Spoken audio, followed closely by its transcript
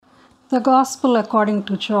The Gospel according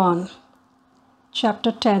to John,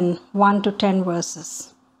 chapter 10, 1 to 10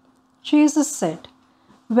 verses. Jesus said,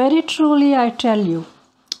 "Very truly I tell you,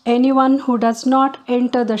 anyone who does not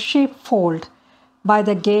enter the sheepfold by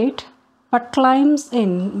the gate, but climbs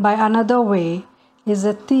in by another way, is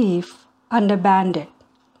a thief and a bandit.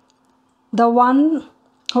 The one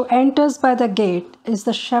who enters by the gate is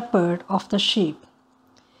the shepherd of the sheep.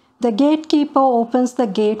 The gatekeeper opens the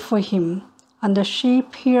gate for him, and the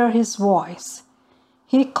sheep hear his voice.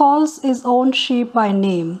 He calls his own sheep by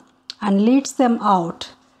name and leads them out.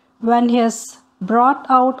 When he has brought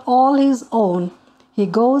out all his own, he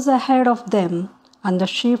goes ahead of them, and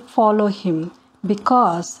the sheep follow him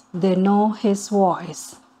because they know his voice.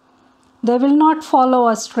 They will not follow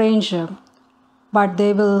a stranger, but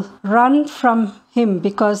they will run from him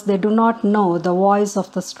because they do not know the voice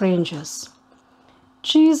of the strangers."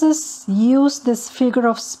 Jesus used this figure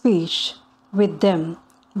of speech with them,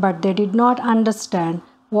 but they did not understand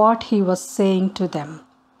what he was saying to them.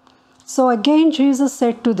 So again Jesus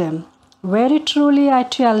said to them, "Very truly I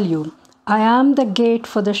tell you, I am the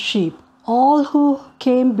gate for the sheep. All who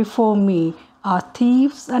came before me are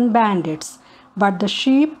thieves and bandits, but the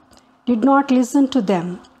sheep did not listen to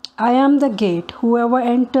them. I am the gate. Whoever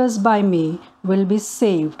enters by me will be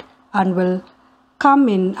saved and will come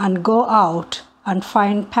in and go out and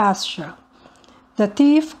find pasture. The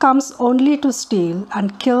thief comes only to steal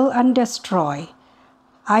and kill and destroy.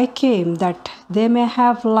 I came that they may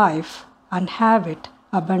have life and have it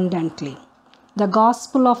abundantly." The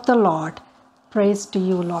Gospel of the Lord. Praise to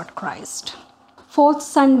you, Lord Christ. Fourth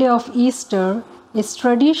Sunday of Easter is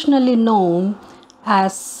traditionally known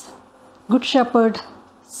as Good Shepherd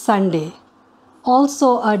Sunday,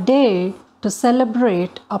 also a day to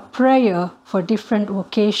celebrate a prayer for different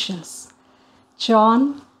occasions.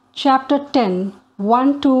 John chapter 10, 1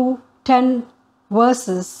 to 10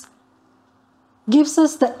 verses gives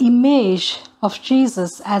us the image of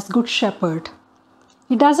Jesus as Good Shepherd.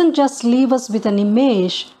 He doesn't just leave us with an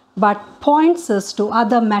image, but points us to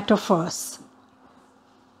other metaphors.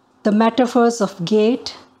 The metaphors of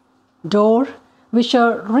gate, door, which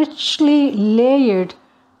are richly layered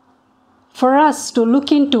for us to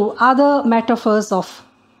look into other metaphors of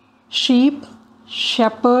sheep,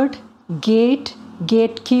 shepherd, gate,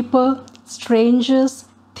 gatekeeper, strangers,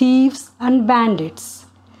 thieves, and bandits.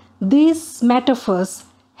 These metaphors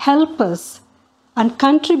help us and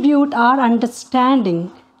contribute our understanding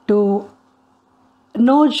to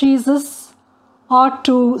know Jesus, or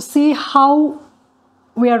to see how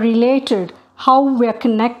we are related, how we are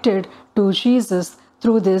connected to Jesus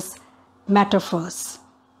through these metaphors.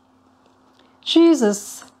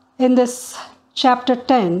 Jesus, in this chapter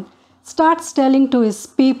 10, starts telling to his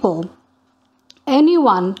people,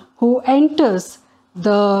 anyone who enters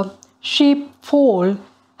the sheepfold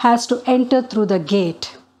has to enter through the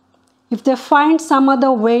gate. If they find some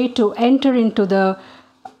other way to enter into the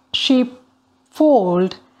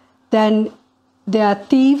sheepfold, then they are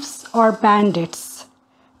thieves or bandits.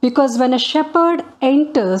 Because when a shepherd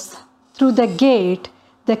enters through the gate,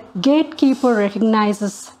 the gatekeeper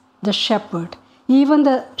recognizes the shepherd. Even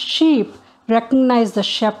the sheep recognize the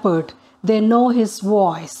shepherd. They know his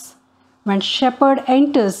voice. When shepherd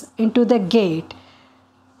enters into the gate,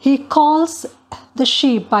 he calls the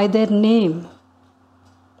sheep by their name.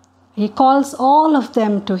 He calls all of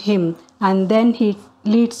them to him, and then he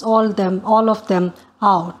leads all of them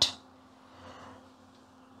out.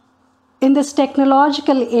 In this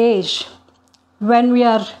technological age, when we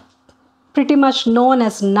are pretty much known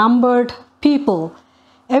as numbered people,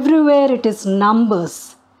 everywhere it is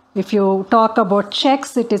numbers. If you talk about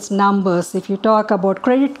checks, it is numbers. If you talk about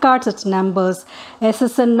credit cards, it's numbers.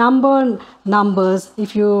 SSN number, numbers.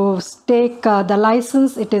 If you take the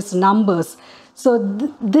license, it is numbers. So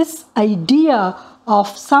this idea of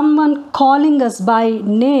someone calling us by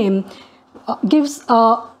name gives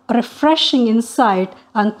a refreshing insight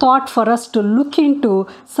and thought for us to look into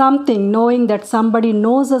something, knowing that somebody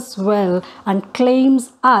knows us well and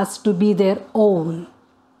claims us to be their own.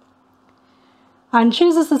 And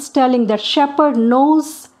Jesus is telling that shepherd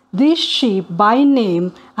knows these sheep by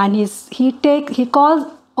name, and he calls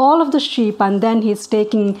all of the sheep, and then he's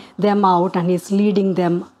taking them out and he's leading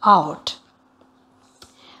them out.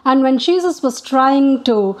 And when Jesus was trying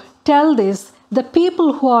to tell this, the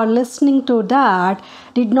people who are listening to that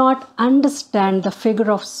did not understand the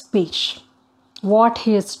figure of speech, what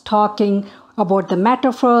he is talking about, the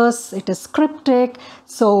metaphors. It is cryptic.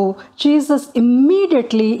 So Jesus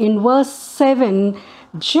immediately in verse 7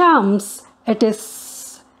 jumps. It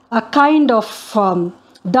is a kind of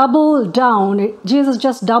double down. Jesus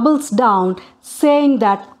just doubles down, saying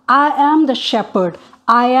that I am the shepherd.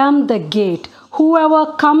 I am the gate.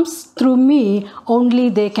 Whoever comes through me, only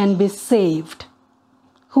they can be saved.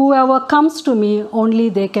 Whoever comes to me, only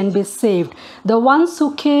they can be saved. The ones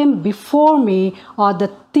who came before me are the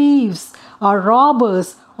thieves or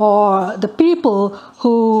robbers or the people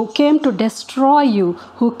who came to destroy you,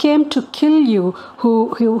 who came to kill you,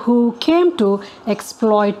 who came to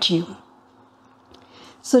exploit you.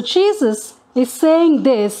 So Jesus is saying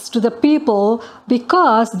this to the people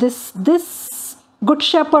because this Good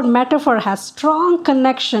Shepherd metaphor has strong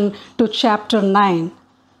connection to chapter 9.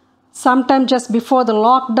 Sometime just before the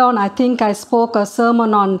lockdown, I think I spoke a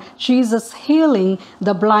sermon on Jesus healing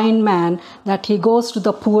the blind man, that he goes to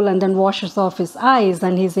the pool and then washes off his eyes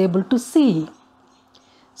and he's able to see.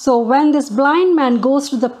 So when this blind man goes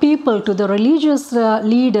to the people, to the religious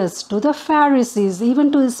leaders, to the Pharisees,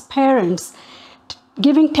 even to his parents,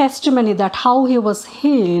 giving testimony that how he was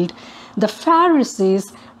healed, the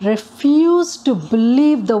Pharisees refused to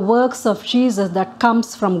believe the works of Jesus that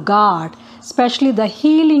comes from God, especially the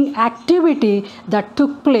healing activity that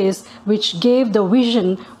took place, which gave the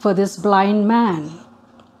vision for this blind man.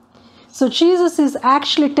 So Jesus is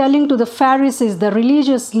actually telling to the Pharisees, the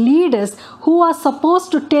religious leaders who are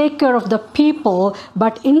supposed to take care of the people,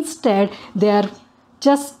 but instead they are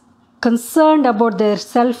just concerned about their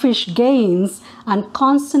selfish gains and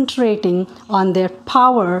concentrating on their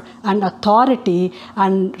power and authority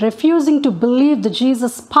and refusing to believe the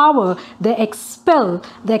Jesus power, they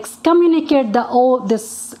excommunicate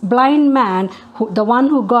this blind man, the one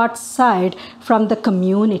who got sight, from the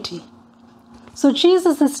community. So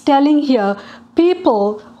Jesus is telling here,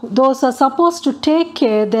 people, those are supposed to take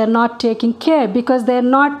care, they're not taking care because they're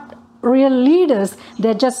not real leaders,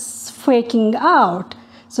 they're just faking out.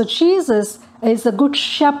 So Jesus is a good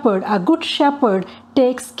shepherd. A good shepherd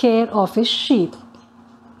takes care of his sheep.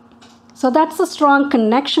 So that's a strong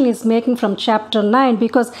connection he's making from chapter 9,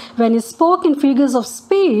 because when he spoke in figures of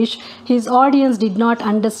speech, his audience did not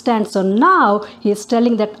understand. So now he is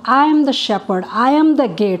telling that I am the shepherd, I am the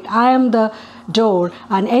gate, I am the door,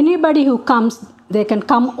 and anybody who comes, they can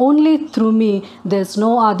come only through me. There's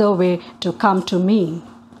no other way to come to me.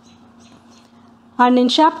 And in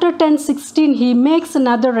chapter 10:16, he makes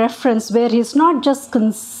another reference where he's not just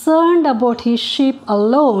concerned about his sheep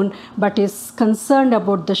alone, but is concerned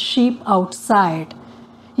about the sheep outside.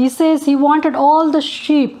 He says he wanted all the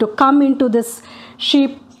sheep to come into this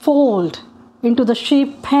sheep fold, into the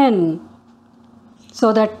sheep pen,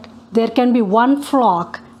 so that there can be one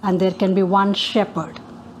flock and there can be one shepherd.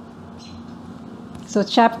 So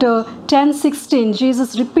chapter 10:16,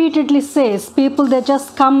 Jesus repeatedly says, people, they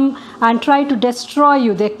just come and try to destroy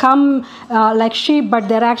you. They come like sheep, but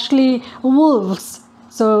they're actually wolves.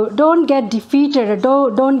 So don't get defeated,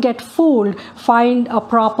 don't get fooled. Find a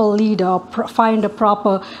proper leader, find a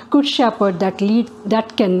proper good shepherd that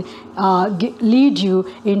can lead you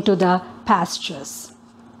into the pastures.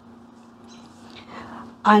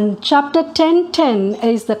 And chapter 10:10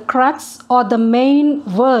 is the crux or the main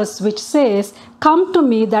verse, which says, come to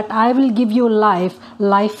me that I will give you life,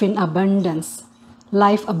 life in abundance,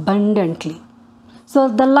 life abundantly. So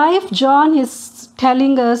the life John is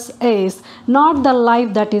telling us is not the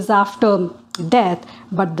life that is after death,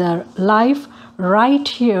 but the life right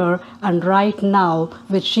here and right now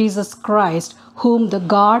with Jesus Christ, whom the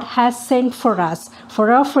God has sent for us, for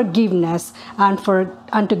our forgiveness and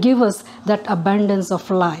to give us that abundance of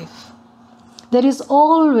life. There is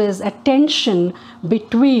always a tension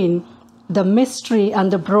between the mystery and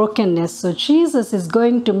the brokenness. So Jesus is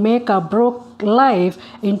going to make our broke life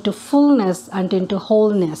into fullness and into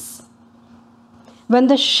wholeness. When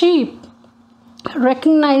the sheep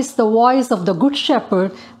recognize the voice of the Good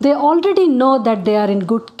Shepherd, they already know that they are in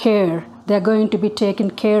good care. They are going to be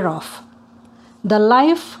taken care of. The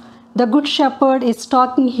life the Good Shepherd is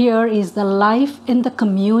talking here is the life in the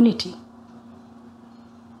community.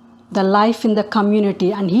 The life in the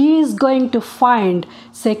community, and he is going to find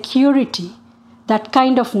security, that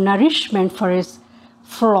kind of nourishment for his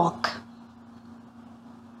flock.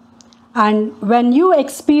 And when you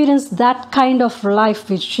experience that kind of life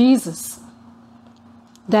with Jesus,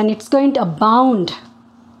 then it's going to abound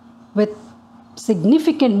with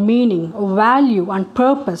significant meaning, value, and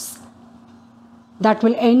purpose that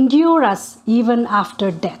will endure us even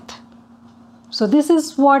after death. So this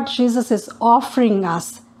is what Jesus is offering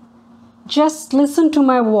us. Just listen to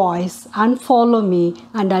my voice and follow me,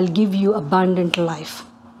 and I'll give you abundant life.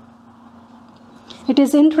 It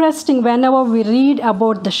is interesting whenever we read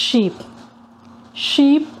about the sheep.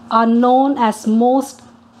 Sheep are known as most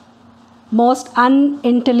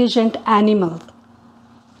unintelligent animal.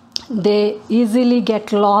 They easily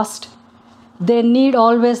get lost. They need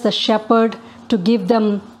always the shepherd to give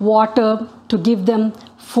them water, to give them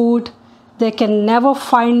food. They can never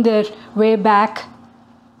find their way back.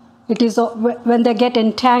 It is when they get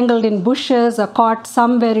entangled in bushes or caught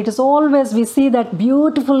somewhere, it is always, we see that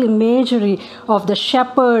beautiful imagery of the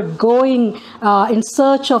shepherd going in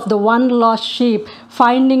search of the one lost sheep,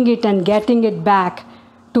 finding it and getting it back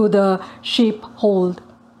to the sheepfold.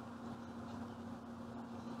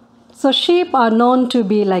 So sheep are known to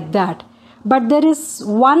be like that. But there is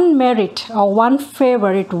one merit or one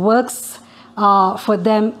favor it works for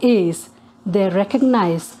them is they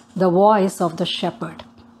recognize the voice of the shepherd.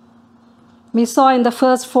 We saw in the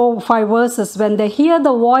first 4 or 5 verses, when they hear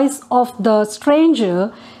the voice of the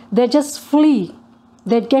stranger, they just flee.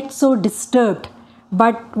 They get so disturbed.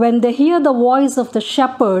 But when they hear the voice of the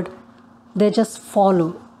shepherd, they just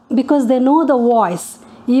follow. Because they know the voice.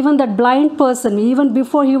 Even that blind person, even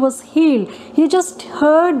before he was healed, he just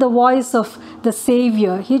heard the voice of the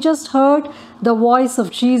Savior. He just heard the voice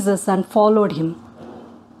of Jesus and followed him.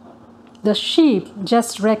 The sheep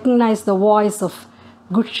just recognize the voice of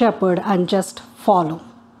Good Shepherd and just follow.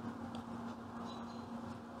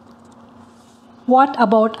 What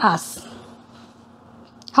about us?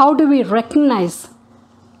 How do we recognize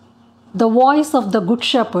the voice of the Good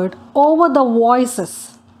Shepherd over the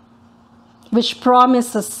voices which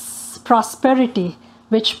promises prosperity,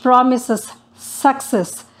 which promises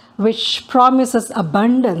success, which promises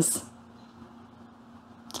abundance?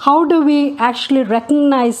 How do we actually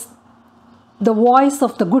recognize the voice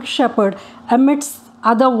of the Good Shepherd amidst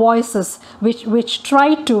other voices which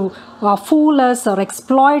try to fool us or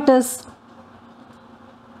exploit us?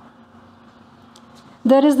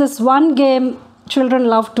 There is this one game children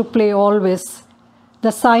love to play always,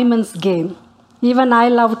 the Simon's game. Even I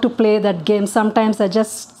love to play that game. Sometimes I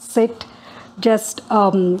just sit,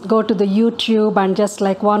 go to the YouTube and just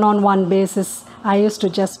like one-on-one basis, I used to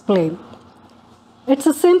just play. It's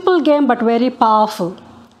a simple game but very powerful.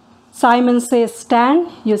 Simon says stand,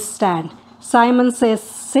 you stand. Simon says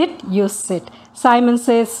sit, you sit. Simon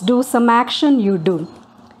says do some action, you do.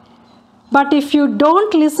 But if you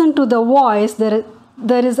don't listen to the voice,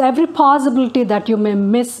 there is every possibility that you may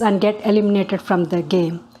miss and get eliminated from the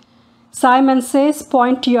game. Simon says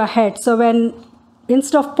point to your head. So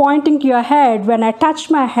instead of pointing to your head, when I touch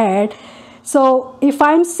my head, so if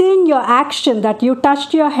I'm seeing your action that you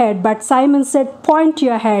touched your head, but Simon said point to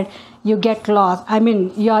your head, you get lost. I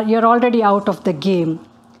mean, you're already out of the game.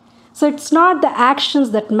 So it's not the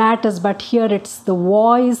actions that matters, but here it's the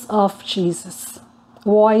voice of Jesus.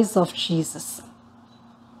 Voice of Jesus.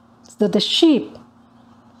 So the sheep,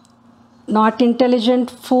 not intelligent,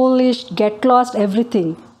 foolish, get lost,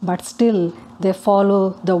 everything, but still they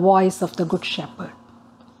follow the voice of the Good Shepherd.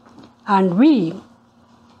 And we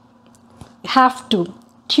have to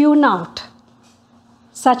tune out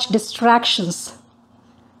such distractions,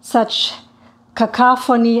 such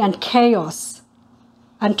cacophony and chaos,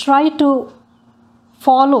 and try to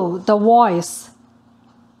follow the voice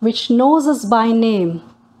which knows us by name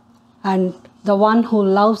and the one who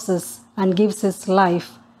loves us and gives his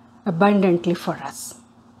life abundantly for us.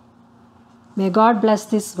 May God bless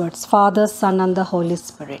these words, Father, Son, and the Holy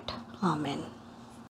Spirit. Amen.